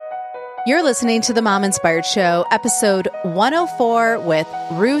You're listening to the Mom Inspired Show, episode 104 with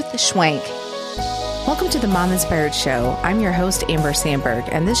Ruth Schwank. Welcome to the Mom Inspired Show. I'm your host, Amber Sandberg,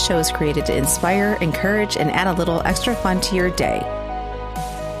 and this show is created to inspire, encourage, and add a little extra fun to your day.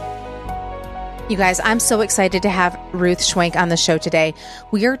 You guys, I'm so excited to have Ruth Schwank on the show today.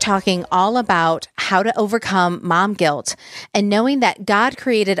 We are talking all about how to overcome mom guilt and knowing that God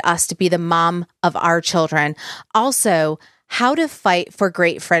created us to be the mom of our children. Also, how to fight for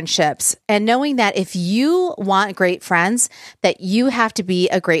great friendships and knowing that if you want great friends, that you have to be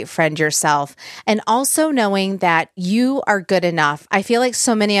a great friend yourself. And also knowing that you are good enough. I feel like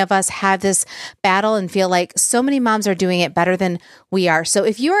so many of us have this battle and feel like so many moms are doing it better than we are. So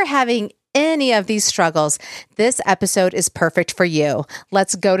if you are having any of these struggles, this episode is perfect for you.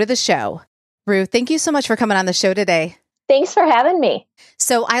 Let's go to the show. Ruth, thank you so much for coming on the show today. Thanks for having me.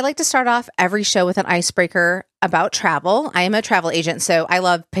 So I like to start off every show with an icebreaker about travel. I am a travel agent, so I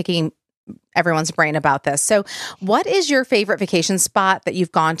love picking everyone's brain about this. So what is your favorite vacation spot that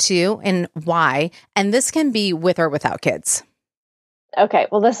you've gone to and why? And this can be with or without kids. Okay,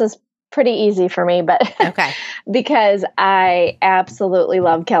 well, this is pretty easy for me, but okay, because I absolutely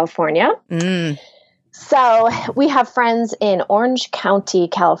love California. So we have friends in Orange County,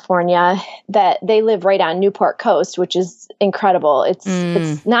 California, that they live right on Newport Coast, which is incredible. It's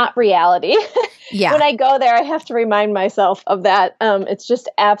not reality. Yeah. When I go there, I have to remind myself of that. It's just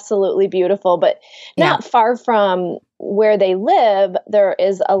absolutely beautiful. But not far from where they live, there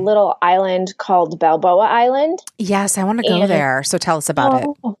is a little island called Balboa Island. Yes, I want to go there. So tell us about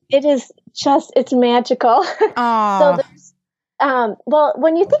it. It is just, it's magical. So there's well,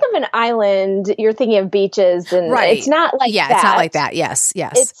 when you think of an island, you're thinking of beaches, and it's not like that. It's not like that. Yes.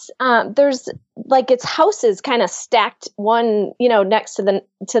 It's there's like it's houses kind of stacked one, next to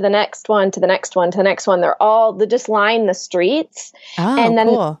the next one, to the next one, to the next one. They just line the streets, and then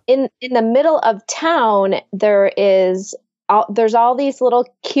cool. in the middle of town there's all these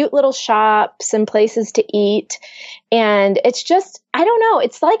cute little shops and places to eat. And it's just, I don't know,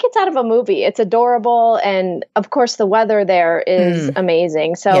 it's like it's out of a movie. It's adorable. And of course, the weather there is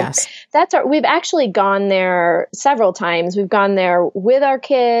amazing. So we've actually gone there several times. We've gone there with our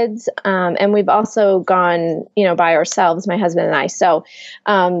kids. And we've also gone, by ourselves, my husband and I. So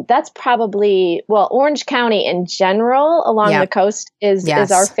that's probably, Orange County in general along the coast is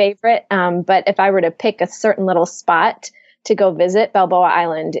our favorite. But if I were to pick a certain little spot to go visit, Balboa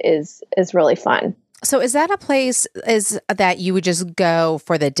Island is really fun. So is that a place that you would just go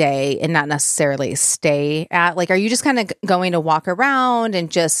for the day and not necessarily stay at? Like, are you just kind of going to walk around and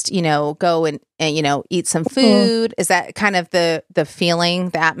just, go and eat some food? Is that kind of the feeling,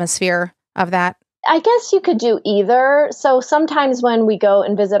 the atmosphere of that? I guess you could do either. So sometimes when we go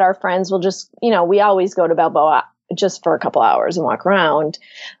and visit our friends, we'll just, we always go to Balboa just for a couple hours and walk around.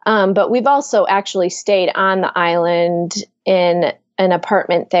 But we've also actually stayed on the island in an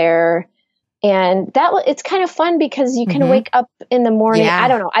apartment there. And it's kind of fun because you can wake up in the morning. Yeah. I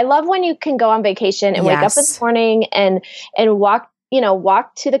don't know. I love when you can go on vacation and wake up in the morning and walk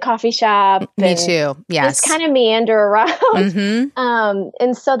to the coffee shop. Me too. Yes. Just kind of meander around.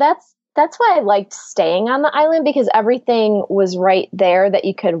 And so that's why I liked staying on the island, because everything was right there that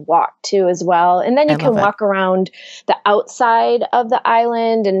you could walk to as well. And then you can walk around the outside of the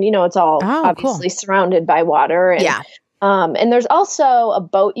island, and it's all obviously surrounded by water. And, and there's also a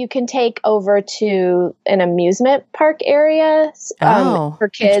boat you can take over to an amusement park area for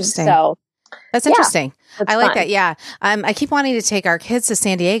kids. So that's interesting. I like fun. that. Yeah. I keep wanting to take our kids to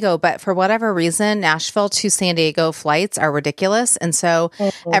San Diego, but for whatever reason, Nashville to San Diego flights are ridiculous. And so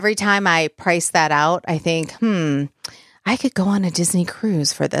every time I price that out, I think, I could go on a Disney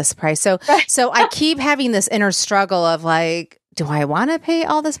cruise for this price. So I keep having this inner struggle of like, do I want to pay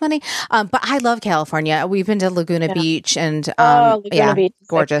all this money? But I love California. We've been to Laguna Beach and Laguna Beach is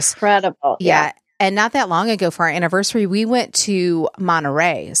gorgeous. Incredible. Yeah. And not that long ago for our anniversary, we went to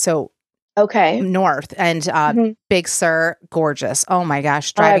Monterey. So north and Big Sur, gorgeous. Oh my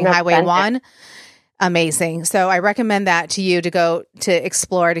gosh. Driving Highway 1. Amazing. So I recommend that to you to go to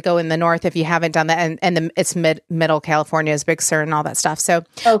explore, to go in the north if you haven't done that. And it's middle California is Big Sur and all that stuff. So,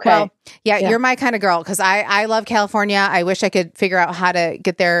 you're my kind of girl because I love California. I wish I could figure out how to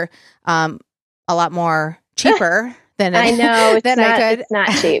get there a lot more cheaper than I know. It's not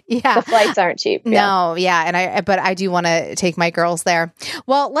cheap. The flights aren't cheap. No. Yeah. But I do want to take my girls there.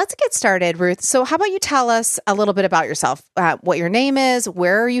 Well, let's get started, Ruth. So how about you tell us a little bit about yourself, what your name is,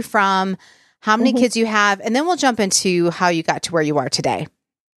 where are you from? How many kids you have, and then we'll jump into how you got to where you are today.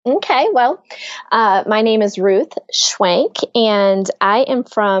 Okay, well, my name is Ruth Schwenk, and I am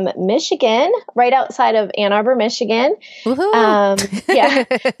from Michigan, right outside of Ann Arbor, Michigan. Woohoo! Yeah,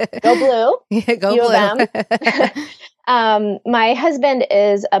 go blue, Yeah, go U of M. blue. My husband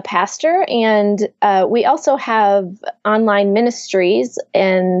is a pastor, and we also have online ministries.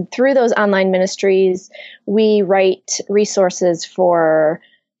 And through those online ministries, we write resources for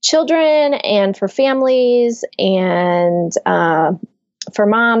children and for families and for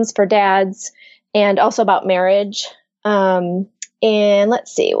moms, for dads, and also about marriage. And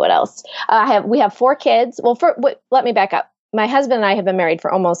let's see what else. We have 4 kids. Well, let me back up. My husband and I have been married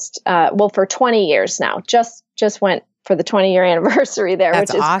for almost for 20 years now. Just went for the 20-year anniversary there,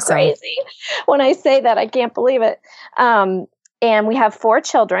 That's which is awesome. crazy. When I say that, I can't believe it. And we have 4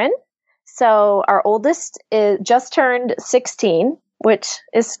 children. So our oldest is just turned 16, which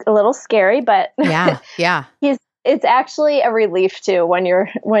is a little scary, but Yeah. it's actually a relief too when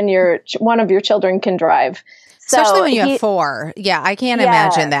one of your children can drive. Especially So when you have 4. Yeah, I can't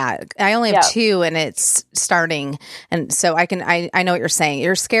imagine that. I only have 2 and it's starting. And so I know what you're saying.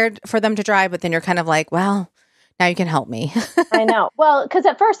 You're scared for them to drive, but then you're kind of like, well, now you can help me. I know. Well, because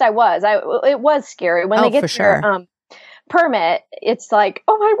at first it was scary when they get their permit. It's like,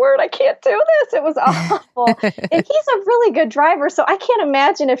 oh my word, I can't do this. It was awful. And he's a really good driver, so I can't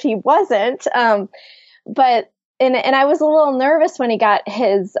imagine if he wasn't. But I was a little nervous when he got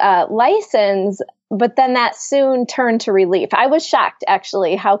his license, but then that soon turned to relief. I was shocked,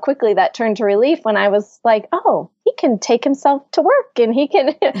 actually, how quickly that turned to relief when I was like, oh, he can take himself to work and he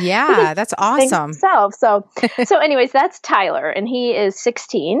can. Yeah, that's awesome. Himself. So anyways, that's Tyler, and he is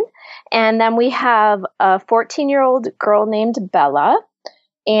 16. And then we have a 14-year-old girl named Bella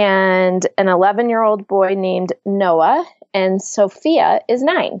and an 11-year-old boy named Noah, and Sophia is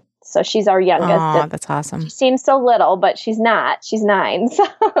 9. So she's our youngest. Oh, that's awesome. She seems so little, but she's not. She's 9. So.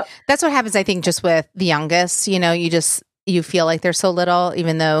 That's what happens, I think, just with the youngest. You feel like they're so little,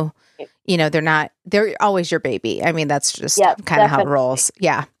 even though, they're always your baby. I mean, that's just kind of how it rolls.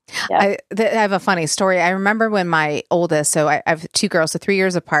 Yeah. Yep. I have a funny story. I remember when my oldest, so I have 2 girls, so 3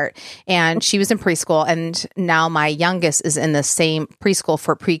 years apart, and she was in preschool, and now my youngest is in the same preschool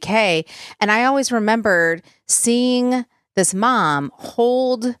for pre-K. And I always remembered seeing this mom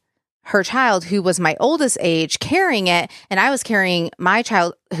hold her child, who was my oldest age, carrying it, and I was carrying my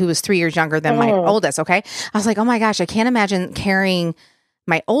child, who was 3 years younger than my oldest. Okay. I was like, oh my gosh, I can't imagine carrying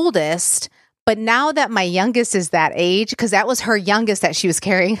my oldest. But now that my youngest is that age, because that was her youngest that she was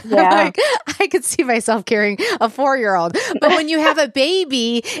carrying, like, I could see myself carrying a 4-year-old. But when you have a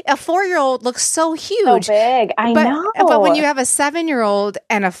baby, a 4-year-old looks so huge. So big. I know. But when you have a 7-year-old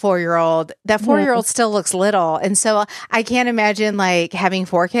and a 4-year-old, that 4-year-old still looks little. And so I can't imagine like having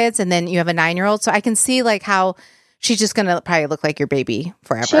 4 kids and then you have a 9-year-old. So I can see like how she's just going to probably look like your baby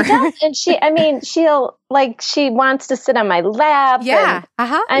forever. She does. And she wants to sit on my lap. Yeah.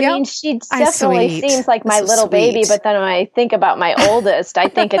 I mean, she definitely seems like my little baby. But then when I think about my oldest, I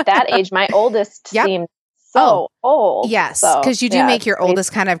think at that age, my oldest seemed so old. Yes. Because you do make your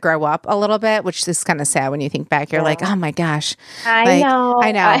oldest kind of grow up a little bit, which is kind of sad when you think back. You're like, oh my gosh. I know.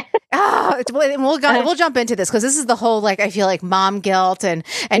 We'll jump into this because this is the whole, like, I feel like mom guilt and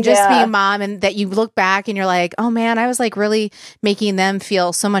just being mom, and that you look back and you're like, oh man, I was like really making them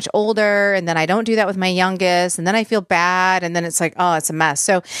feel so much older. And then I don't do that with my youngest. And then I feel bad. And then it's like, oh, it's a mess.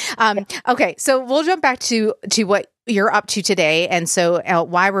 So, okay. So we'll jump back to what you're up to today, and so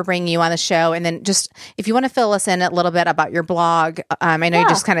why we're bringing you on the show, and then just if you want to fill us in a little bit about your blog. I know you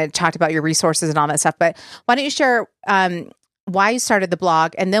just kind of talked about your resources and all that stuff, but why don't you share why you started the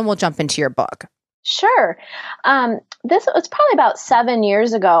blog, and then we'll jump into your book. Sure. This was probably about 7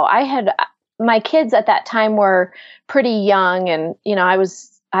 years ago. My kids at that time were pretty young, and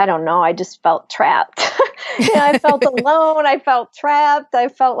I don't know, I just felt trapped. I felt alone. I felt trapped. I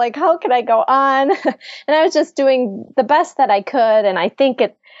felt like, how could I go on? And I was just doing the best that I could. And I think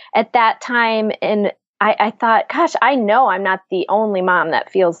at that time, and I thought, gosh, I know I'm not the only mom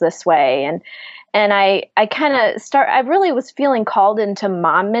that feels this way. And I really was feeling called into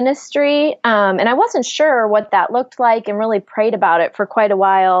mom ministry. And I wasn't sure what that looked like, and really prayed about it for quite a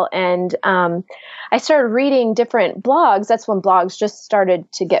while. And I started reading different blogs. That's when blogs just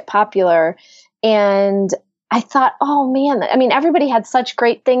started to get popular. And I thought, oh man, I mean, everybody had such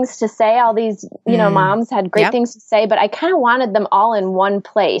great things to say. All these, moms had great things to say, but I kind of wanted them all in one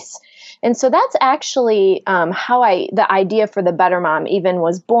place. And so that's actually how the idea for the Better Mom even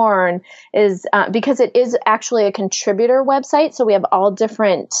was born, is because it is actually a contributor website. So we have all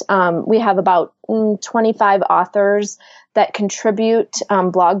different, we have about 25 authors that contribute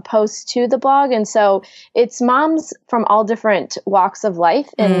blog posts to the blog. And so it's moms from all different walks of life,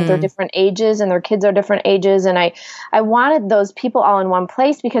 and they're different ages, and their kids are different ages. And I wanted those people all in one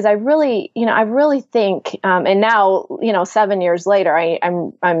place because I really think, and now, 7 years later,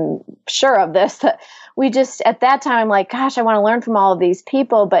 I'm sure of this, that we just, at that time, I'm like, gosh, I want to learn from all of these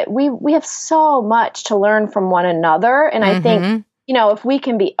people, but we have so much to learn from one another. And I think, if we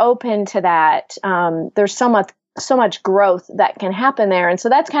can be open to that, there's so much growth that can happen there. And so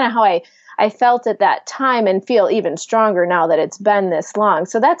that's kind of how I felt at that time, and feel even stronger now that it's been this long.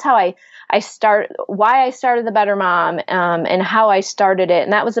 So that's how why I started the Better Mom, and how I started it.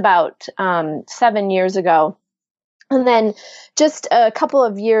 And that was about 7 years ago. And then just a couple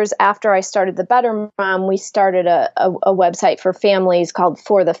of years after I started the Better Mom, we started a website for families called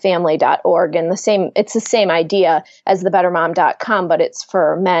forthefamily.org. And it's the same idea as thebettermom.com, but it's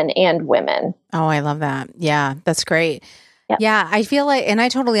for men and women. Oh, I love that. Yeah, that's great. Yep. Yeah, I feel like, and I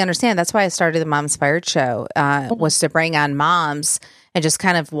totally understand. That's why I started the Mom Inspired Show, was to bring on moms and just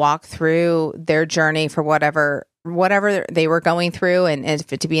kind of walk through their journey for whatever they were going through, and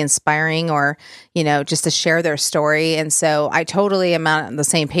if it to be inspiring, or, just to share their story. And so I totally am on the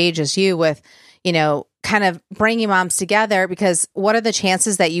same page as you with, kind of bringing moms together, because what are the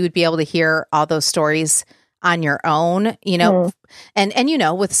chances that you would be able to hear all those stories on your own,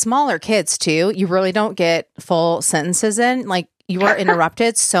 and with smaller kids too, you really don't get full sentences in. Like, you were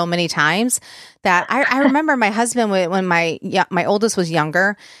interrupted so many times that I remember my husband, when my oldest was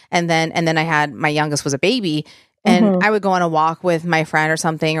younger, and then I had my youngest was a baby. And I would go on a walk with my friend or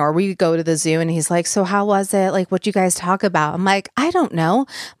something, or we would go to the zoo, and he's like, so how was it? Like, what'd you guys talk about? I'm like, I don't know.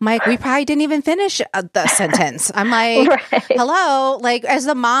 Mike, we probably didn't even finish the sentence. I'm like, right. Hello, like, as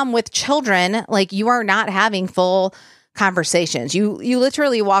a mom with children, like, you are not having full conversations. You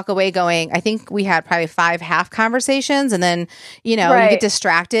literally walk away going, I think we had probably 5 half conversations, and then, you get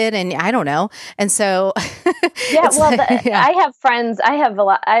distracted, and I don't know. And so yeah, well, I have friends, I have a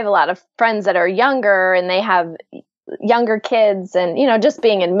lot of friends that are younger, and they have younger kids, and, just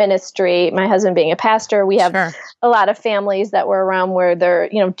being in ministry, my husband being a pastor, we have a lot of families that were around where they're,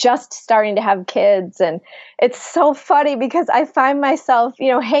 just starting to have kids. And it's so funny because I find myself,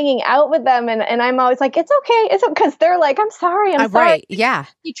 hanging out with them, and I'm always like, it's okay. It's because they're like, I'm sorry. Right. Yeah.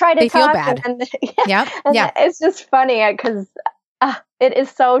 You try to they talk. Feel bad. Yeah. It's just funny because it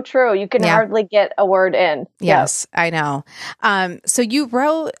is so true. You can hardly get a word in. Yes, I know. So you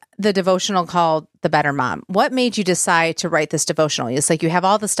wrote the devotional called The Better Mom. What made you decide to write this devotional? It's like you have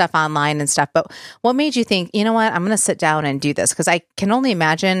all the stuff online and stuff, but what made you think, you know what, I'm going to sit down and do this? Because I can only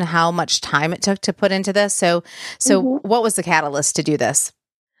imagine how much time it took to put into this. So what was the catalyst to do this?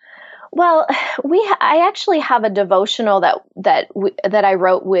 Well, I actually have a devotional that I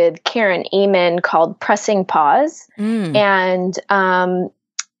wrote with Karen Eman called Pressing Pause. And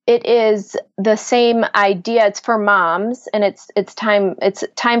it is the same idea. It's for moms, and it's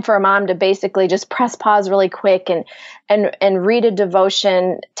time for a mom to basically just press pause really quick and read a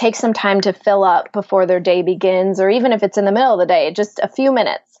devotion, take some time to fill up before their day begins, or even if it's in the middle of the day, just a few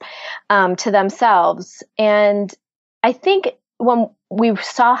minutes to themselves. And I think when we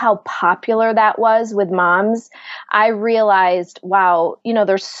saw how popular that was with moms, I realized, wow,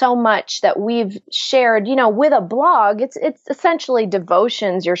 there's so much that we've shared, with a blog. It's essentially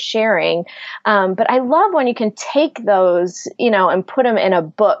devotions you're sharing. But I love when you can take those, and put them in a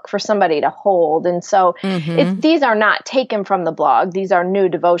book for somebody to hold. And so these are not taken from the blog. These are new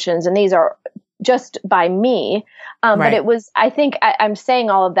devotions, and these are just by me. But it was, I think I'm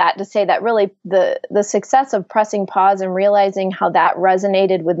saying all of that to say that really the success of Pressing Pause and realizing how that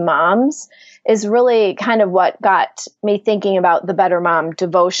resonated with moms is really kind of what got me thinking about the Better Mom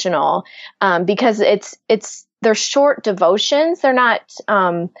devotional, because they're short devotions. They're not,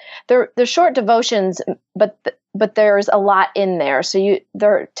 they're short devotions, but there's a lot in there. So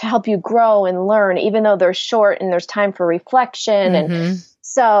they're to help you grow and learn, even though they're short and there's time for reflection. And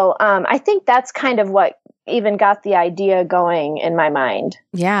so I think that's kind of what even got the idea going in my mind.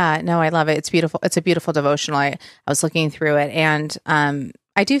 Yeah, no, I love it. It's beautiful. It's a beautiful devotional. I was looking through it, and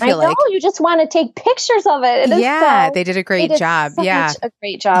I do feel like you just want to take pictures of it. They did a great job. Such a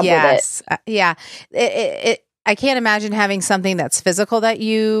great job with it. Yeah. I can't imagine having something that's physical that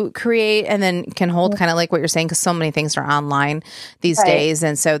you create and then can hold, kind of like what you're saying, because so many things are online these days.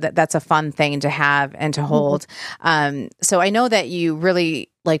 And so that's a fun thing to have and to hold. So I know that you really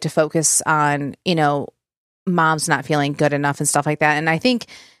like to focus on, moms not feeling good enough and stuff like that. And I think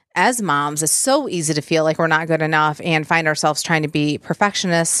as moms, it's so easy to feel like we're not good enough and find ourselves trying to be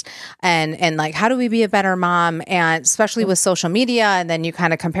perfectionists and like, how do we be a better mom? And especially with social media. And then you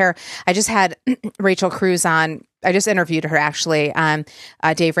kind of compare. I just had Rachel Cruz on. I just interviewed her actually,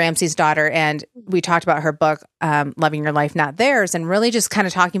 Dave Ramsey's daughter, and we talked about her book, Loving Your Life, Not Theirs, and really just kind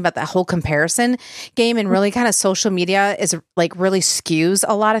of talking about that whole comparison game, and really kind of social media is like really skews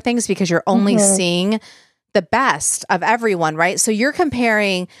a lot of things because you're only seeing the best of everyone, right? So you're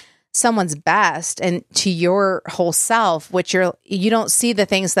comparing someone's best and to your whole self, which you don't see the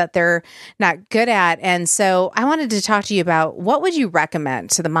things that they're not good at. And so I wanted to talk to you about what would you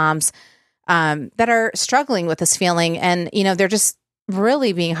recommend to the moms that are struggling with this feeling, and they're just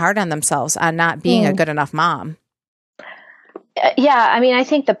really being hard on themselves on not being a good enough mom. Yeah, I mean, I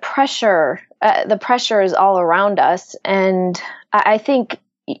think the pressure is all around us, and I think,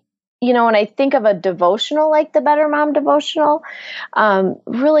 when I think of a devotional like the Better Mom devotional,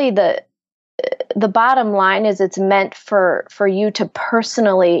 really the bottom line is it's meant for you to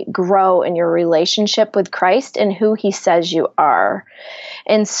personally grow in your relationship with Christ and who He says you are.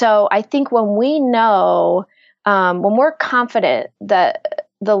 And so I think when we know, when we're confident that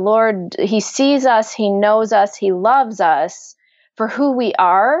the Lord, He sees us, He knows us, He loves us for who we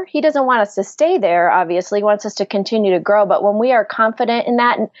are. He doesn't want us to stay there, obviously. He wants us to continue to grow. But when we are confident in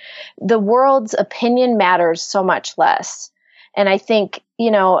that, the world's opinion matters so much less. And I think,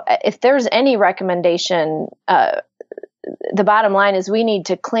 if there's any recommendation, the bottom line is we need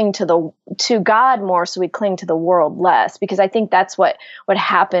to cling to God more, so we cling to the world less, because I think that's what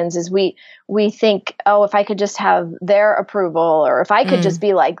happens is we think, oh, if I could just have their approval, or if I could just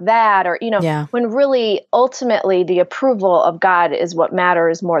be like that, or when really ultimately the approval of God is what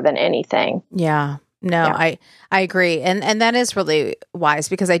matters more than anything. Yeah. No, yeah. I agree. And that is really wise,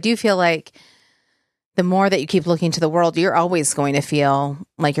 because I do feel like the more that you keep looking to the world, you're always going to feel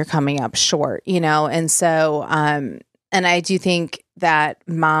like you're coming up short, and so and I do think that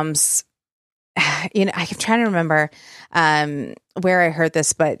moms, I'm trying to remember where I heard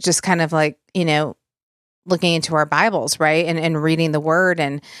this, but just kind of like, looking into our Bibles, right? And reading the word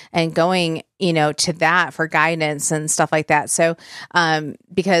and going, to that for guidance and stuff like that. So,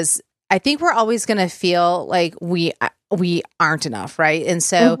 because I think we're always going to feel like we aren't enough, right? And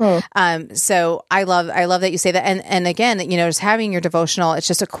so, so I love that you say that. And again, just having your devotional, it's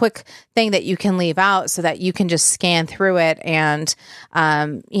just a quick thing that you can leave out so that you can just scan through it and,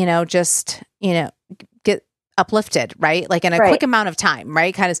 get uplifted, right? Like in a quick amount of time,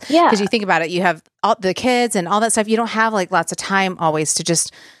 right? Kind of, because you think about it, you have all the kids and all that stuff. You don't have like lots of time always to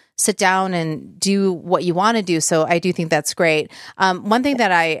just sit down and do what you want to do. So I do think that's great. One thing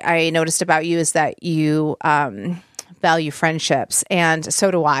that I noticed about you is that you, value friendships, and so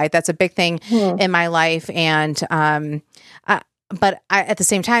do I. That's a big thing in my life. And, but I, at the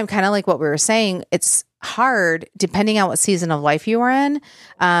same time, kind of like what we were saying, it's hard depending on what season of life you are in,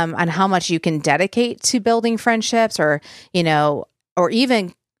 on how much you can dedicate to building friendships, or, or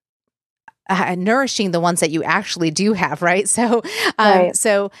even nourishing the ones that you actually do have. Right. So,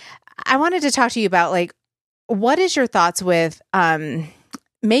 so I wanted to talk to you about like, what is your thoughts with,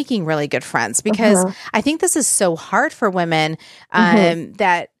 making really good friends, because I think this is so hard for women,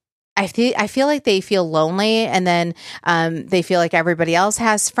 that I feel like they feel lonely, and then they feel like everybody else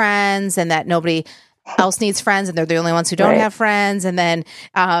has friends and that nobody else needs friends, and they're the only ones who don't have friends. And then,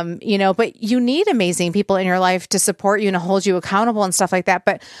 but you need amazing people in your life to support you and hold you accountable and stuff like that.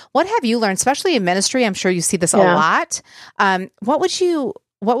 But what have you learned, especially in ministry? I'm sure you see this a lot.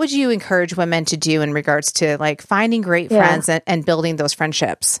 What would you encourage women to do in regards to like finding great friends and building those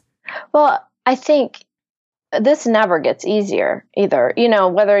friendships? Well, I think this never gets easier either.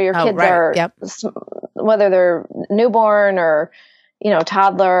 Whether your kids are, whether they're newborn or,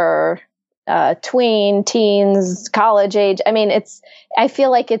 toddler or tween, teens, college age. I mean, I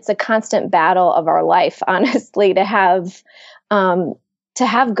feel like it's a constant battle of our life, honestly, to have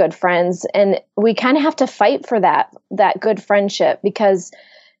good friends. And we kind of have to fight for that good friendship, because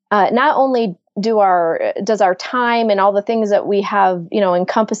not only does our time and all the things that we have,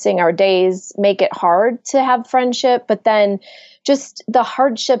 encompassing our days make it hard to have friendship, but then just the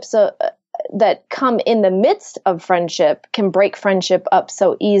hardships that come in the midst of friendship can break friendship up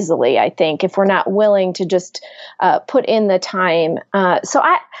so easily, I think, if we're not willing to just put in the time. So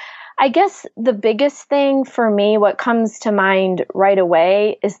I guess the biggest thing for me, what comes to mind right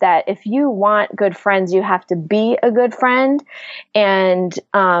away, is that if you want good friends, you have to be a good friend, and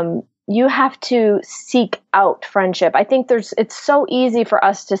you have to seek out friendship. I think it's so easy for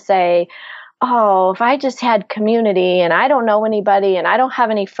us to say, oh, if I just had community and I don't know anybody and I don't have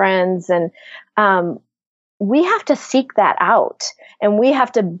any friends. And we have to seek that out, and we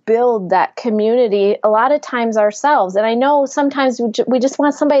have to build that community a lot of times ourselves. And I know sometimes we just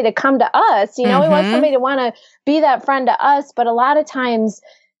want somebody to come to us, we want somebody to want to be that friend to us. But a lot of times,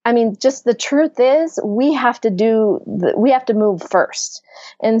 I mean, just the truth is we have to move first.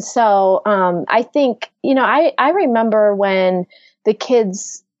 And so I think, I remember when the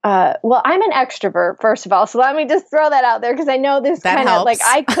kids, well, I'm an extrovert, first of all. So let me just throw that out there, because I know this kind of like,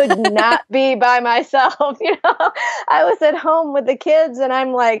 I could not be by myself. I was at home with the kids and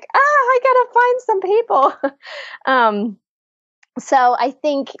I'm like, I got to find some people. So I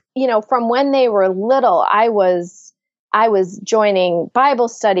think, from when they were little, I was joining Bible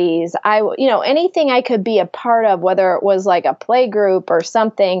studies. Anything I could be a part of, whether it was like a play group or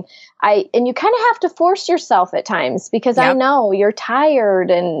something. And you kind of have to force yourself at times, because I know you're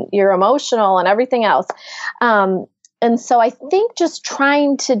tired and you're emotional and everything else. And so I think just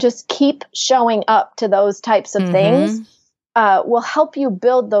trying to just keep showing up to those types of things will help you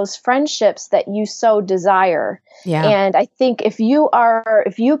build those friendships that you so desire. Yeah. And I think if you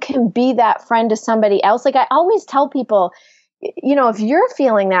can be that friend to somebody else, like I always tell people, if you're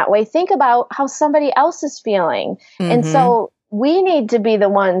feeling that way, think about how somebody else is feeling. And so we need to be the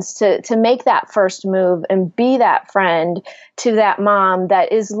ones to make that first move and be that friend to that mom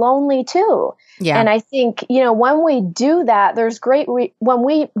that is lonely too. Yeah. And I think, when we do that, when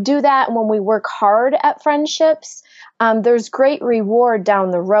we do that and when we work hard at friendships, there's great reward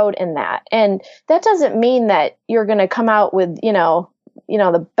down the road in that. And that doesn't mean that you're going to come out with,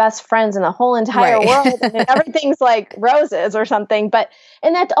 the best friends in the whole entire world and everything's like roses or something.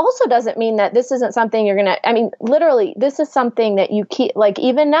 And that also doesn't mean that this isn't something you're going to, literally, this is something that you keep, like,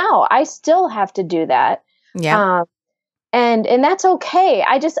 even now, I still have to do that. Yeah. And that's okay.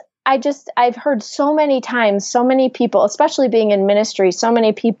 I've heard so many times, so many people, especially being in ministry, so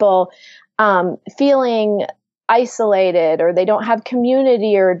many people, feeling isolated, or they don't have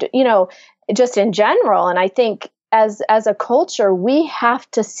community, or, just in general. And I think as a culture, we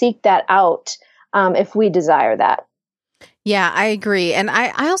have to seek that out if we desire that. Yeah, I agree. And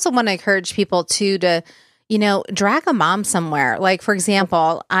I also want to encourage people to drag a mom somewhere. Like, for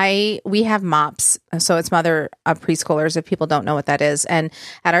example, we have MOPS. So it's Mother of Preschoolers, if people don't know what that is, and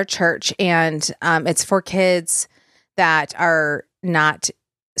at our church. And it's for kids that are not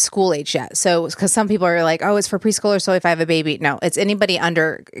school age yet. So, because some people are like, oh, it's for preschoolers. So if I have a baby, no, it's anybody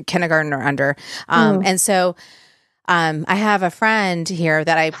under kindergarten or under. And so I have a friend here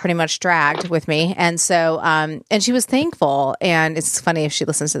that I pretty much dragged with me. And so, and she was thankful. And it's funny if she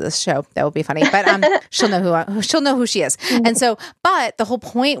listens to this show, that would be funny, but she'll know who she is. And so, but the whole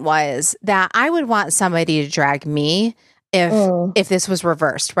point was that I would want somebody to drag me if this was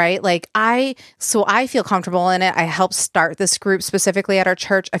reversed, right? Like I feel comfortable in it. I helped start this group specifically at our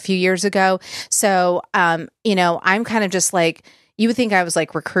church a few years ago. So, I'm kind of just like, you would think I was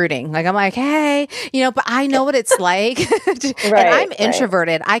like recruiting. Like I'm like, hey, but I know what it's like. And I'm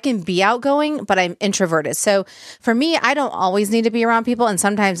introverted. I can be outgoing, but I'm introverted. So for me, I don't always need to be around people. And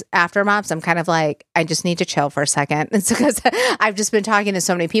sometimes after MOPS, I'm kind of like, I just need to chill for a second. It's because I've just been talking to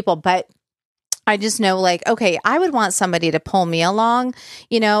so many people, but I just know, like, okay, I would want somebody to pull me along,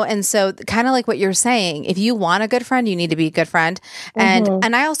 and so kind of like what you're saying, if you want a good friend, you need to be a good friend.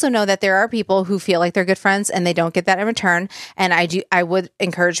 And I also know that there are people who feel like they're good friends and they don't get that in return. And I would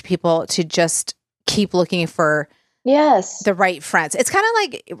encourage people to just keep looking for the right friends. It's kind of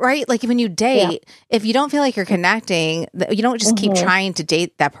like, right? Like when you date, if you don't feel like you're connecting, you don't just keep trying to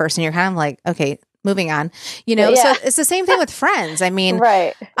date that person. You're kind of like, okay, moving on, so it's the same thing with friends. I mean,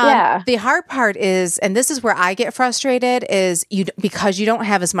 the hard part is, and this is where I get frustrated, is because you don't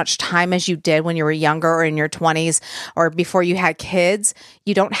have as much time as you did when you were younger or in your 20s or before you had kids,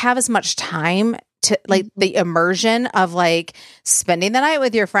 you don't have as much time to like the immersion of like spending the night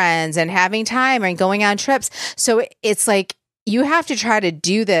with your friends and having time and going on trips. So it's like, you have to try to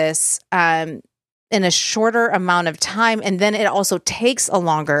do this, in a shorter amount of time. And then it also takes a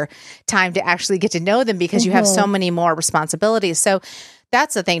longer time to actually get to know them because you have so many more responsibilities. So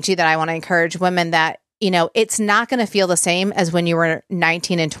that's the thing too, that I want to encourage women, that, it's not going to feel the same as when you were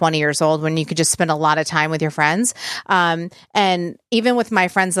 19 and 20 years old, when you could just spend a lot of time with your friends. And even with my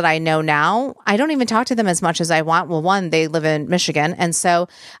friends that I know now, I don't even talk to them as much as I want. Well, one, they live in Michigan. And so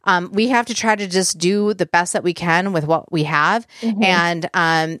we have to try to just do the best that we can with what we have. And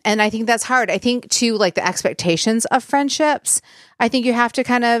I think that's hard. I think too, like the expectations of friendships, I think you have to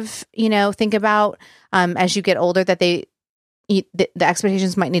kind of, think about as you get older, that the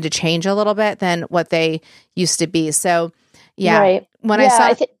expectations might need to change a little bit than what they used to be. So when I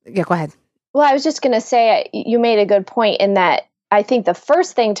saw, go ahead. Well, I was just going to say, you made a good point in that I think the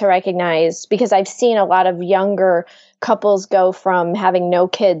first thing to recognize, because I've seen a lot of younger couples go from having no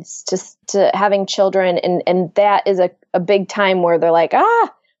kids to having children. And that is a big time where they're like,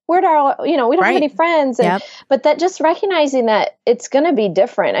 where'd our, we don't have any friends. And, but that just recognizing that it's going to be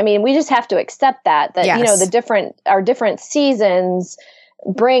different. I mean, we just have to accept that, our different seasons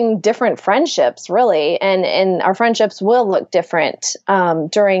bring different friendships, really. And our friendships will look different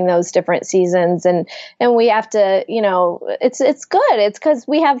during those different seasons. And we have to, it's good. It's because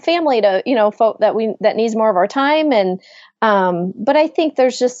we have family to, folk that needs more of our time. And, but I think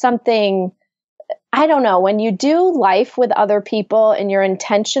there's just something, I don't know, when you do life with other people and you're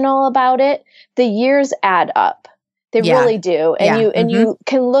intentional about it, the years add up. They really do. And you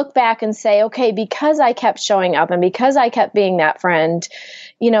can look back and say, okay, because I kept showing up and because I kept being that friend,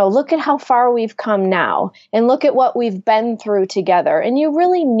 look at how far we've come now and look at what we've been through together. And you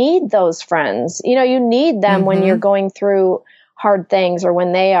really need those friends. You need them when you're going through hard things or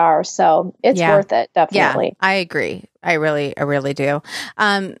when they are. So it's worth it. Definitely. Yeah, I agree. I really do.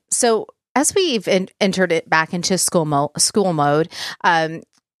 So as we've entered it back into school mode,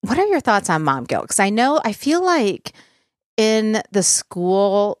 what are your thoughts on mom guilt? Because I feel like in the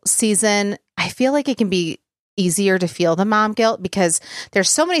school season, I feel like it can be easier to feel the mom guilt because there's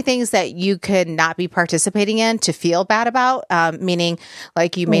so many things that you could not be participating in to feel bad about, meaning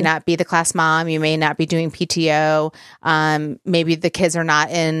like you may not be the class mom, you may not be doing PTO, maybe the kids are not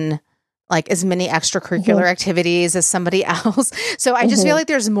in like as many extracurricular activities as somebody else. So I just feel like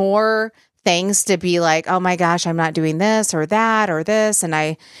there's more things to be like, oh my gosh, I'm not doing this or that or this.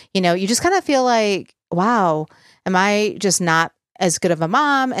 And you just kind of feel like, wow, am I just not as good of a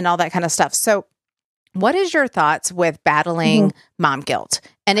mom and all that kind of stuff. So what is your thoughts with battling mom guilt?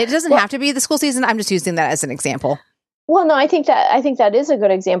 And it doesn't have to be the school season. I'm just using that as an example. Well, no, I think that is a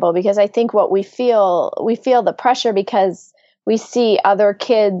good example because I think what we feel the pressure because we see other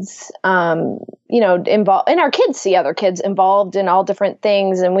kids, involved, and our kids see other kids involved in all different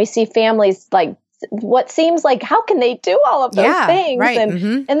things. And we see families like what seems like, how can they do all of those things? Right.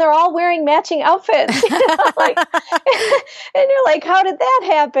 And they're all wearing matching outfits. And you're like, how did that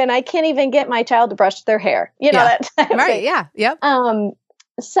happen? I can't even get my child to brush their hair. That type of thing. Yeah. Yep.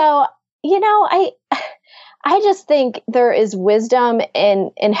 So, I just think there is wisdom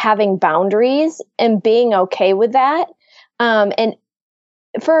in having boundaries and being okay with that. And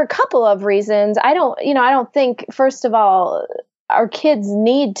for a couple of reasons, I don't think, first of all, our kids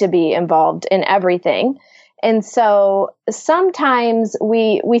need to be involved in everything. And so sometimes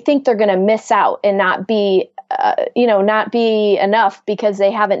we think they're going to miss out and not be enough because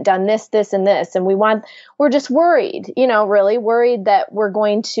they haven't done this, and this. And we're just worried, really worried that we're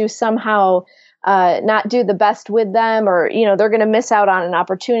going to somehow not do the best with them, or they're going to miss out on an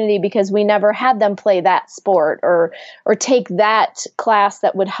opportunity because we never had them play that sport or take that class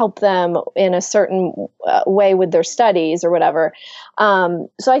that would help them in a certain way with their studies or whatever.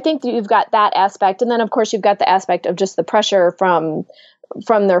 So I think that you've got that aspect, and then of course you've got the aspect of just the pressure from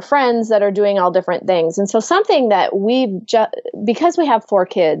their friends that are doing all different things. And so something that because we have 4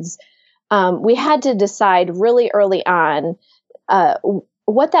 kids, we had to decide really early on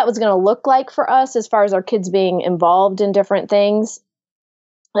what that was going to look like for us as far as our kids being involved in different things.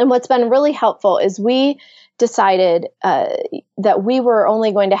 And what's been really helpful is we decided that we were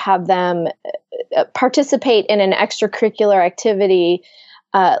only going to have them participate in an extracurricular activity.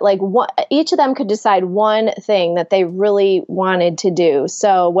 Each of them could decide one thing that they really wanted to do.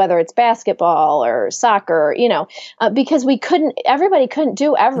 So whether it's basketball or soccer, because everybody couldn't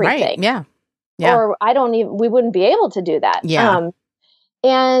do everything. Right. Yeah. Or we wouldn't be able to do that. Yeah.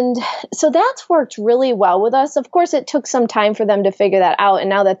 And so that's worked really well with us. Of course, it took some time for them to figure that out.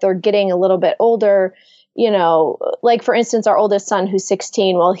 And now that they're getting a little bit older, like for instance, our oldest son who's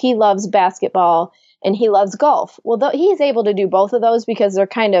 16, well, he loves basketball and he loves golf. Well, he's able to do both of those because they're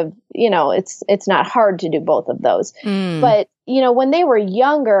kind of, it's not hard to do both of those. But, when they were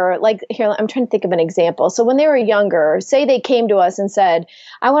younger, like here, I'm trying to think of an example. So when they were younger, say they came to us and said,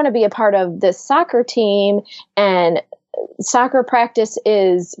 I want to be a part of this soccer team, and soccer practice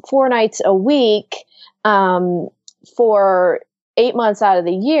is 4 nights a week for 8 months out of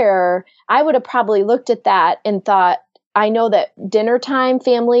the year, I would have probably looked at that and thought, I know that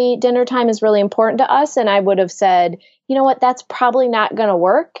family dinner time is really important to us. And I would have said, you know what, that's probably not going to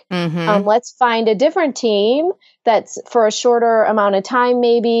work. Let's find a different team that's for a shorter amount of time.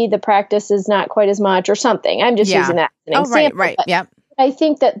 Maybe the practice is not quite as much or something. I'm just using that as an example. Right. Yep. I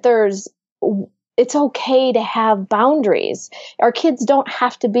think that it's okay to have boundaries. Our kids don't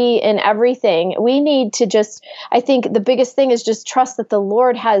have to be in everything. We need to just, I think the biggest thing is just trust that the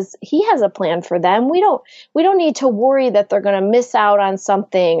Lord he has a plan for them. We don't need to worry that they're going to miss out on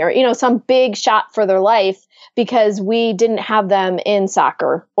something or, some big shot for their life because we didn't have them in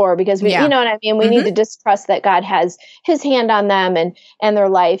soccer or because we, you know what I mean? We need to just trust that God has his hand on them and their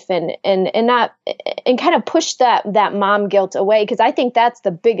life and not, and kind of push that mom guilt away. Cause I think that's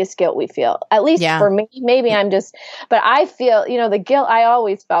the biggest guilt we feel, at least for me. Maybe I'm just, but I feel, the guilt I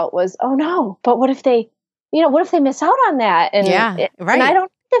always felt was, oh no, but what if they miss out on that? And, and I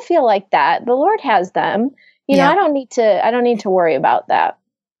don't need to feel like that. The Lord has them, I don't need to worry about that.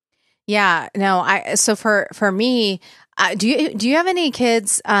 Yeah, no, so for me, do you have any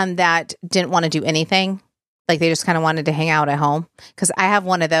kids that didn't want to do anything? Like they just kind of wanted to hang out at home? Because I have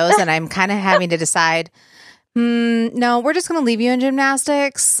one of those and I'm kind of having to decide, no, we're just going to leave you in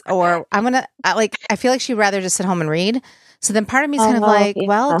gymnastics or I'm going to, I feel like she'd rather just sit home and read. So then part of me is kind of like,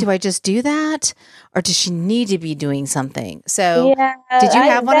 well, do I just do that? Or does she need to be doing something? So did you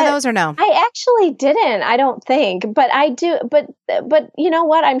have one of those or no? I actually didn't, I don't think, but I do. But you know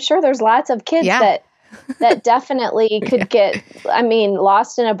what? I'm sure there's lots of kids that definitely could get,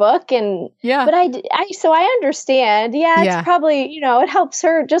 lost in a book. And, but so I understand. It's probably, it helps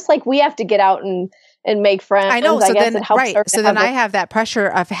her just like we have to get out and make friends. I know. So then, so then I have that pressure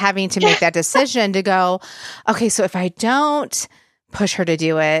of having to make that decision to go, okay, so if I don't push her to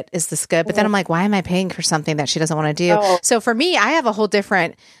do it, is this good? But then I'm like, why am I paying for something that she doesn't want to do? So for me, I have a whole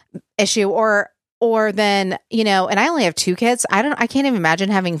different issue or then, and I only have 2 kids. I can't even imagine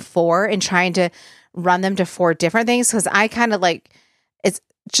having 4 and trying to run them to 4 different things. Cause I kind of it's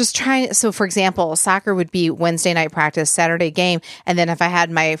just trying. So for example, soccer would be Wednesday night practice, Saturday game. And then if I had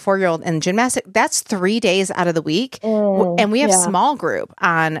my 4-year-old in gymnastics, that's 3 days out of the week. And we have small group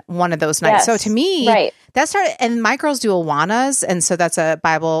on one of those nights. So to me, that started, and my girls do Awanas. And so that's a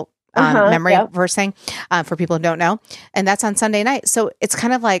Bible memory verse thing for people who don't know. And that's on Sunday night. So it's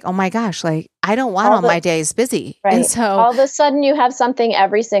kind of like, oh my gosh, I don't want all my days busy. Right. And so all of a sudden you have something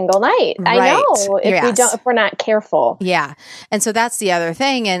every single night. I know if we're not careful. Yeah. And so that's the other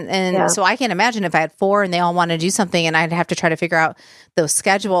thing. And so I can imagine if I had 4 and they all want to do something and I'd have to try to figure out those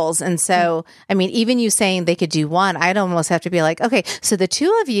schedules. And so, even you saying they could do one, I'd almost have to be like, okay, so the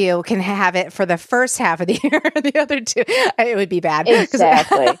 2 of you can have it for the first half of the year. The other 2, it would be bad.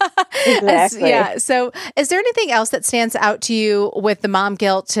 Exactly. Yeah. So is there anything else that stands out to you with the mom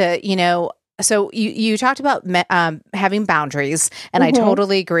guilt to, so you talked about having boundaries, and I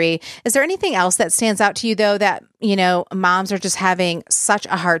totally agree. Is there anything else that stands out to you, though, that, moms are just having such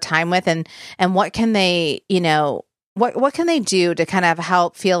a hard time with? And what can they, what can they do to kind of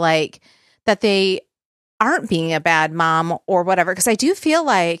help feel like that they aren't being a bad mom or whatever? Because I do feel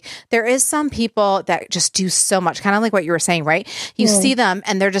like there is some people that just do so much, kind of like what you were saying, right? You see them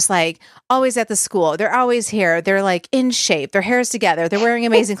and they're just always at the school. They're always here. They're in shape. Their hair's together. They're wearing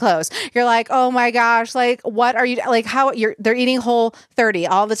amazing clothes. You're like, oh my gosh, what are you, they're eating Whole30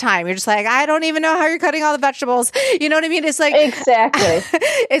 all the time. You're just like, I don't even know how you're cutting all the vegetables. You know what I mean? It's exactly.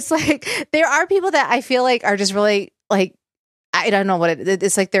 It's there are people that I feel like are just really I don't know what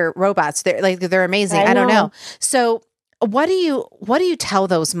it's like. They're robots. They're amazing. I don't know. So what do you tell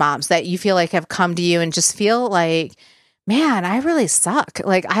those moms that you feel like have come to you and just feel like, man, I really suck.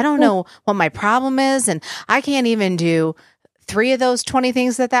 I don't know what my problem is. And I can't even do 3 of those 20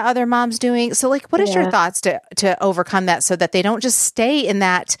 things that other mom's doing. So what is your thoughts to overcome that so that they don't just stay in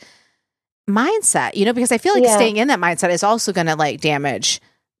that mindset, because I feel like staying in that mindset is also going to damage,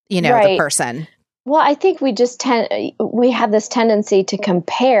 the person. Well, I think we have this tendency to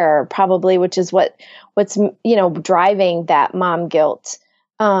compare probably, which is what's, driving that mom guilt.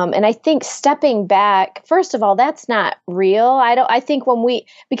 And I think stepping back, first of all, that's not real. I think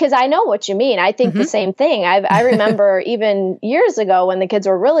because I know what you mean. I think the same thing. I remember even years ago when the kids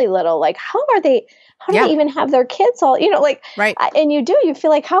were really little, how do they even have their kids all, right. And you feel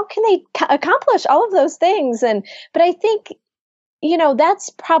like, how can they accomplish all of those things? But I think,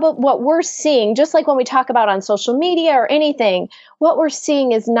 that's probably what we're seeing, just like when we talk about on social media or anything, what we're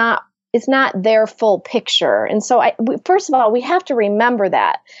seeing is not their full picture. And so first of all, we have to remember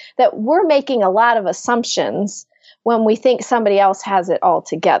that we're making a lot of assumptions when we think somebody else has it all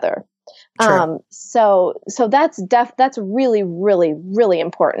together. So that's really, really, really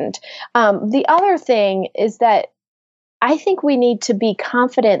important. The other thing is that I think we need to be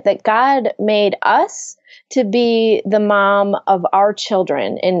confident that God made us to be the mom of our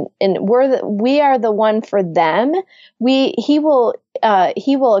children, and we are the one for them. He will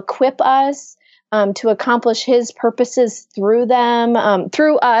equip us to accomplish His purposes through them,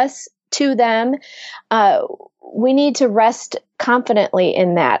 through us, to them, we need to rest confidently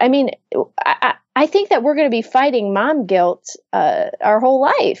in that. I mean, I think that we're going to be fighting mom guilt our whole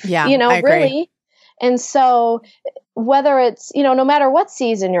life, Yeah, I agree. really. And so whether it's, no matter what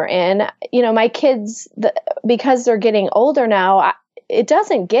season you're in, my kids, because they're getting older now, it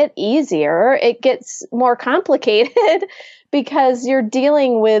doesn't get easier. It gets more complicated because you're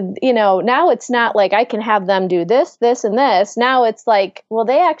dealing with, now it's not like I can have them do this, this, and this. Now it's like, well,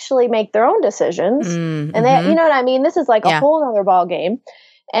 they actually make their own decisions. Mm-hmm. And they, you know what I mean? This is like a whole other ball game.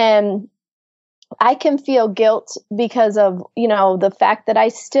 And I can feel guilt because of, the fact that I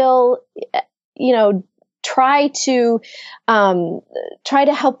still, try to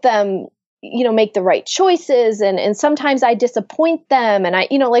help them, make the right choices. And sometimes I disappoint them. And I,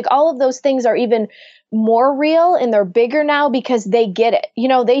 like all of those things are even more real and they're bigger now because they get it.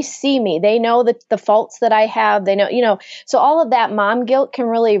 They see me, they know that the faults that I have, they know, so all of that mom guilt can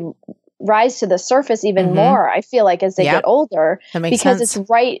really rise to the surface even more, I feel like, as they get older, because sense.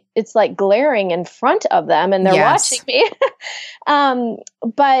 It's like glaring in front of them and they're watching me.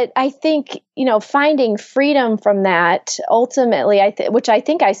 But I think, finding freedom from that ultimately, which I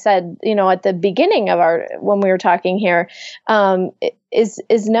think I said, at the beginning of when we were talking here,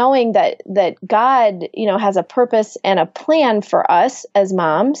 is knowing that God, has a purpose and a plan for us as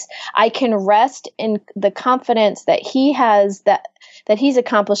moms. I can rest in the confidence that He has, that He's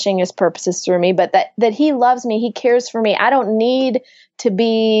accomplishing His purposes through me, but that He loves me, He cares for me. I don't need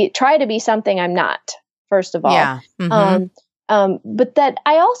to try to be something I'm not, first of all. Yeah. Mm-hmm. But that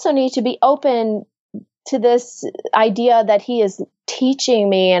I also need to be open to this idea that He is teaching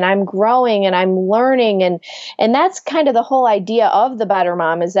me and I'm growing and I'm learning. And that's kind of the whole idea of the Better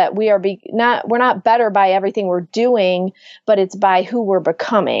Mom, is that we're not better by everything we're doing, but it's by who we're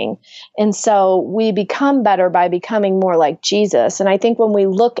becoming. And so we become better by becoming more like Jesus. And I think when we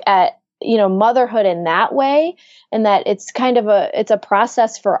look at, motherhood in that way, and that it's kind of it's a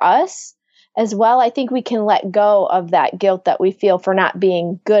process for us as well, I think we can let go of that guilt that we feel for not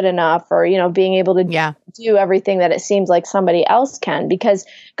being good enough or, being able to do everything that it seems like somebody else can, because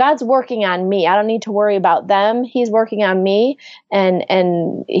God's working on me. I don't need to worry about them. He's working on me, and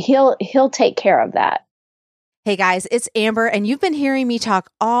he'll take care of that. Hey guys, it's Amber, and you've been hearing me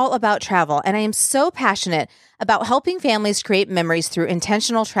talk all about travel, and I am so passionate about helping families create memories through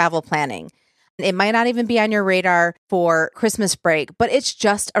intentional travel planning. It might not even be on your radar for Christmas break, but it's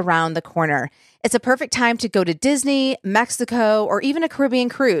just around the corner. It's a perfect time to go to Disney, Mexico, or even a Caribbean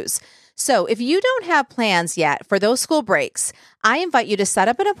cruise. So if you don't have plans yet for those school breaks, I invite you to set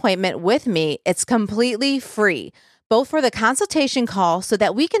up an appointment with me. It's completely free, both for the consultation call so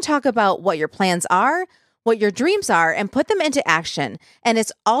that we can talk about what your plans are, what your dreams are, and put them into action. And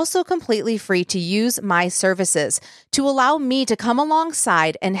it's also completely free to use my services to allow me to come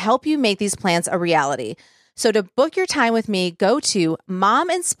alongside and help you make these plans a reality. So to book your time with me, go to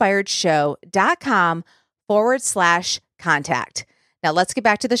mominspiredshow.com/contact. Now let's get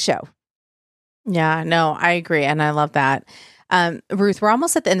back to the show. Yeah, no, I agree. And I love that. Ruth, we're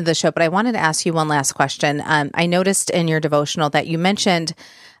almost at the end of the show, but I wanted to ask you one last question. I noticed in your devotional that you mentioned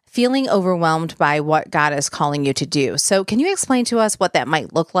feeling overwhelmed by what God is calling you to do. So can you explain to us what that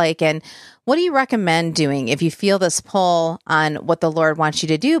might look like? And what do you recommend doing if you feel this pull on what the Lord wants you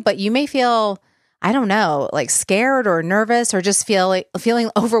to do, but you may feel, I don't know, like scared or nervous or just feeling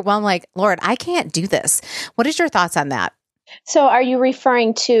overwhelmed, like, Lord, I can't do this. What is your thoughts on that? So are you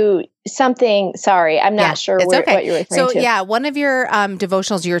referring to something? Sorry, I'm not sure what you're referring to. So yeah, one of your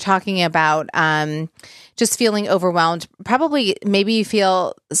devotionals, you were talking about just feeling overwhelmed. Probably, maybe you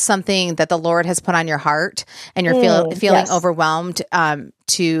feel something that the Lord has put on your heart, and you're feeling overwhelmed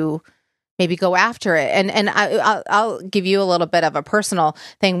to maybe go after it. And I'll give you a little bit of a personal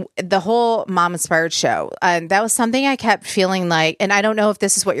thing. The whole Mom Inspired show, that was something I kept feeling like, and I don't know if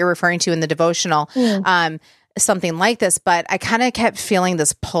this is what you're referring to in the devotional. Something like this, but I kind of kept feeling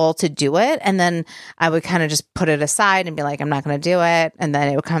this pull to do it. And then I would kind of just put it aside and be like, I'm not going to do it. And then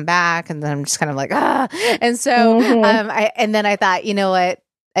it would come back. And then I'm just kind of like, And so, and then I thought, you know what?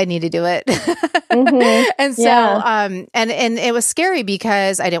 I need to do it. And so, and it was scary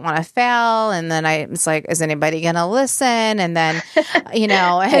because I didn't want to fail. And then I was like, is anybody going to listen? And then,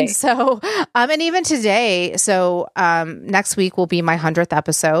 and so, and even today, so, next week will be my 100th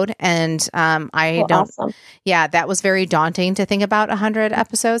episode. And, awesome. That was very daunting to think about 100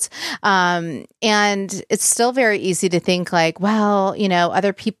 episodes. And it's still very easy to think like, well,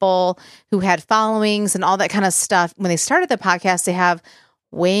 other people who had followings and all that kind of stuff, when they started the podcast, they have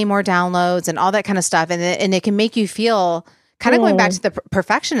way more downloads and all that kind of stuff. And it can make you feel kind of going back to the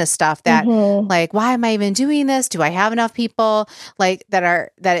perfectionist stuff that like, why am I even doing this? Do I have enough people like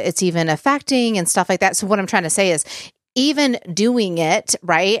that it's even affecting and stuff like that? So what I'm trying to say is even doing it,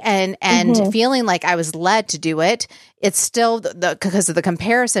 right. And feeling like I was led to do it, it's still because of the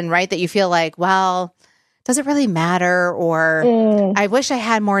comparison, right? That you feel like, well, does it really matter? Or I wish I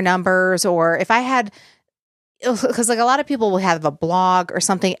had more numbers, or if I had, because like a lot of people will have a blog or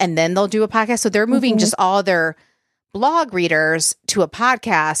something and then they'll do a podcast. So they're moving just all their blog readers to a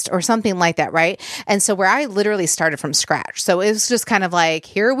podcast or something like that, right? And so where I literally started from scratch. So it was just kind of like,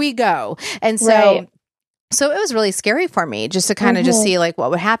 here we go. And so So it was really scary for me just to kind of just see like what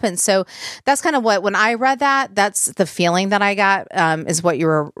would happen. So that's kind of what, when I read that, that's the feeling that I got, is what you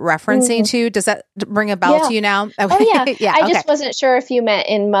were referencing to. Does that ring a bell to you now? Okay. Oh yeah. I just wasn't sure if you meant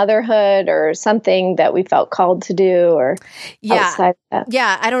in motherhood or something that we felt called to do or outside of that.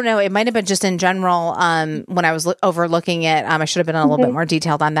 Yeah. I don't know. It might've been just in general, when I was overlooking it, I should have been a little bit more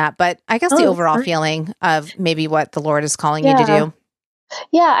detailed on that, but I guess the overall feeling of maybe what the Lord is calling you to do.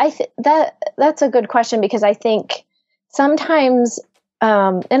 Yeah, that's a good question, because I think sometimes,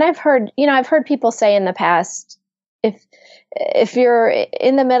 and I've heard people say in the past, if you're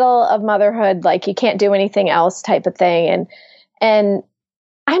in the middle of motherhood, like you can't do anything else type of thing. And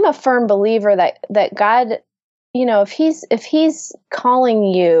I'm a firm believer that God, if he's calling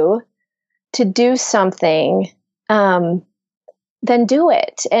you to do something, then do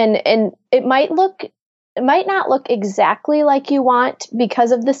it. And it might not look exactly like you want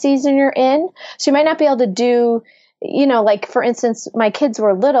because of the season you're in. So you might not be able to do, like for instance, my kids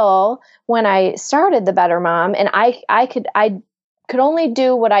were little when I started the Better Mom, and I could only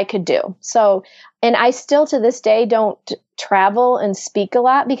do what I could do. So, and I still to this day don't travel and speak a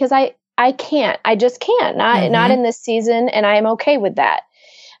lot because I can't. I just can't. Not in this season, and I am okay with that.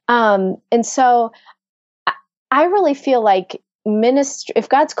 And so I really feel like ministry, if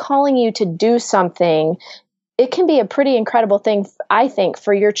God's calling you to do something, it can be a pretty incredible thing, I think,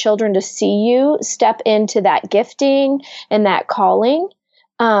 for your children to see you step into that gifting and that calling.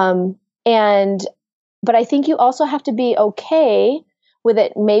 But I think you also have to be okay with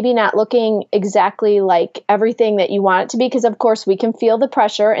it maybe not looking exactly like everything that you want it to be, because of course we can feel the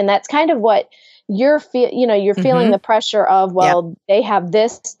pressure, and that's kind of what you're feeling the pressure of, they have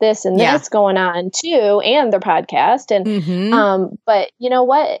this and this going on too, and their podcast. And, but you know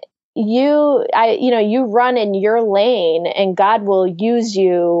what, you run in your lane, and God will use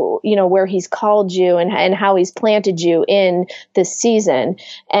you, where he's called you and how he's planted you in this season.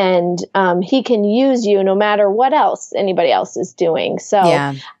 And, he can use you no matter what else anybody else is doing. So,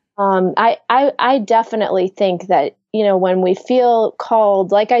 I definitely think that, when we feel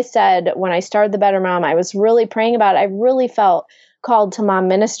called, like I said, when I started the Better Mom, I was really praying about it. I really felt called to mom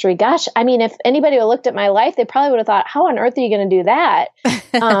ministry. Gosh, I mean, if anybody would have looked at my life, they probably would have thought, how on earth are you going to do that?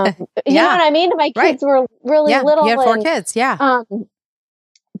 You know what I mean? My kids were really little. You had 4 kids. Yeah.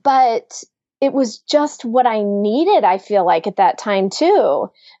 But it was just what I needed, I feel like, at that time too.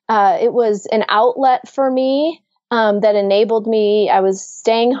 It was an outlet for me. That enabled me. I was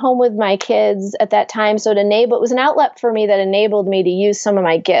staying home with my kids at that time. So it was an outlet for me that enabled me to use some of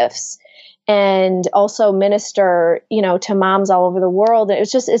my gifts and also minister, to moms all over the world. And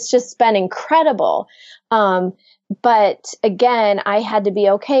it's just been incredible. But again, I had to be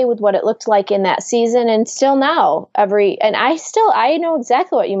okay with what it looked like in that season, and still now I know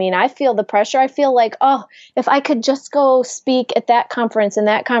exactly what you mean. I feel the pressure. I feel like, oh, if I could just go speak at that conference and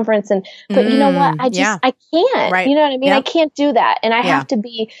that conference, but you know what? I can't, right. You know what I mean? Yep. I can't do that. And I have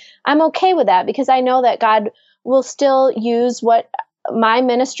to I'm okay with that, because I know that God will still use my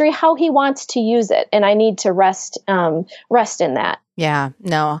ministry, how he wants to use it. And I need to rest in that. Yeah,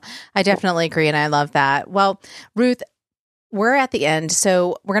 no, I definitely agree. And I love that. Well, Ruth, we're at the end,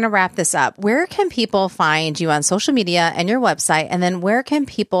 so we're going to wrap this up. Where can people find you on social media and your website? And then where can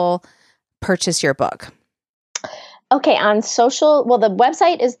people purchase your book? Okay, on social, the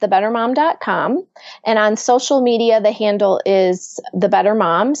website is thebettermom.com, and on social media, the handle is The Better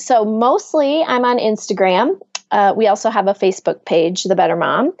Mom. So mostly I'm on Instagram. We also have a Facebook page, The Better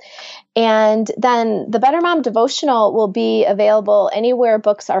Mom. And then the Better Mom devotional will be available anywhere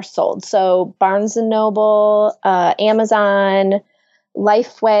books are sold. So Barnes & Noble, Amazon,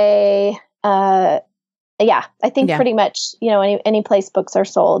 Lifeway. I think pretty much, any place books are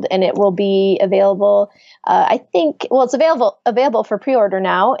sold, and it will be available. It's available for pre-order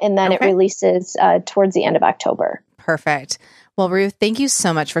now, and then it releases towards the end of October. Perfect. Well, Ruth, thank you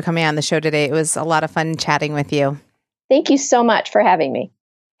so much for coming on the show today. It was a lot of fun chatting with you. Thank you so much for having me.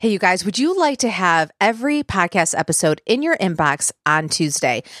 Hey, you guys, would you like to have every podcast episode in your inbox on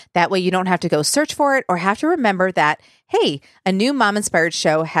Tuesday? That way you don't have to go search for it or have to remember that, hey, a new Mom Inspired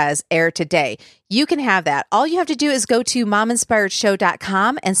show has aired today. You can have that. All you have to do is go to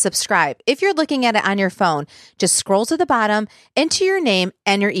mominspiredshow.com and subscribe. If you're looking at it on your phone, just scroll to the bottom, enter your name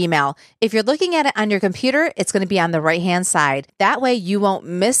and your email. If you're looking at it on your computer, it's going to be on the right-hand side. That way you won't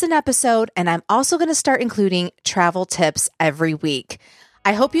miss an episode. And I'm also going to start including travel tips every week.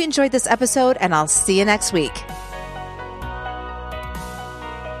 I hope you enjoyed this episode, and I'll see you next week.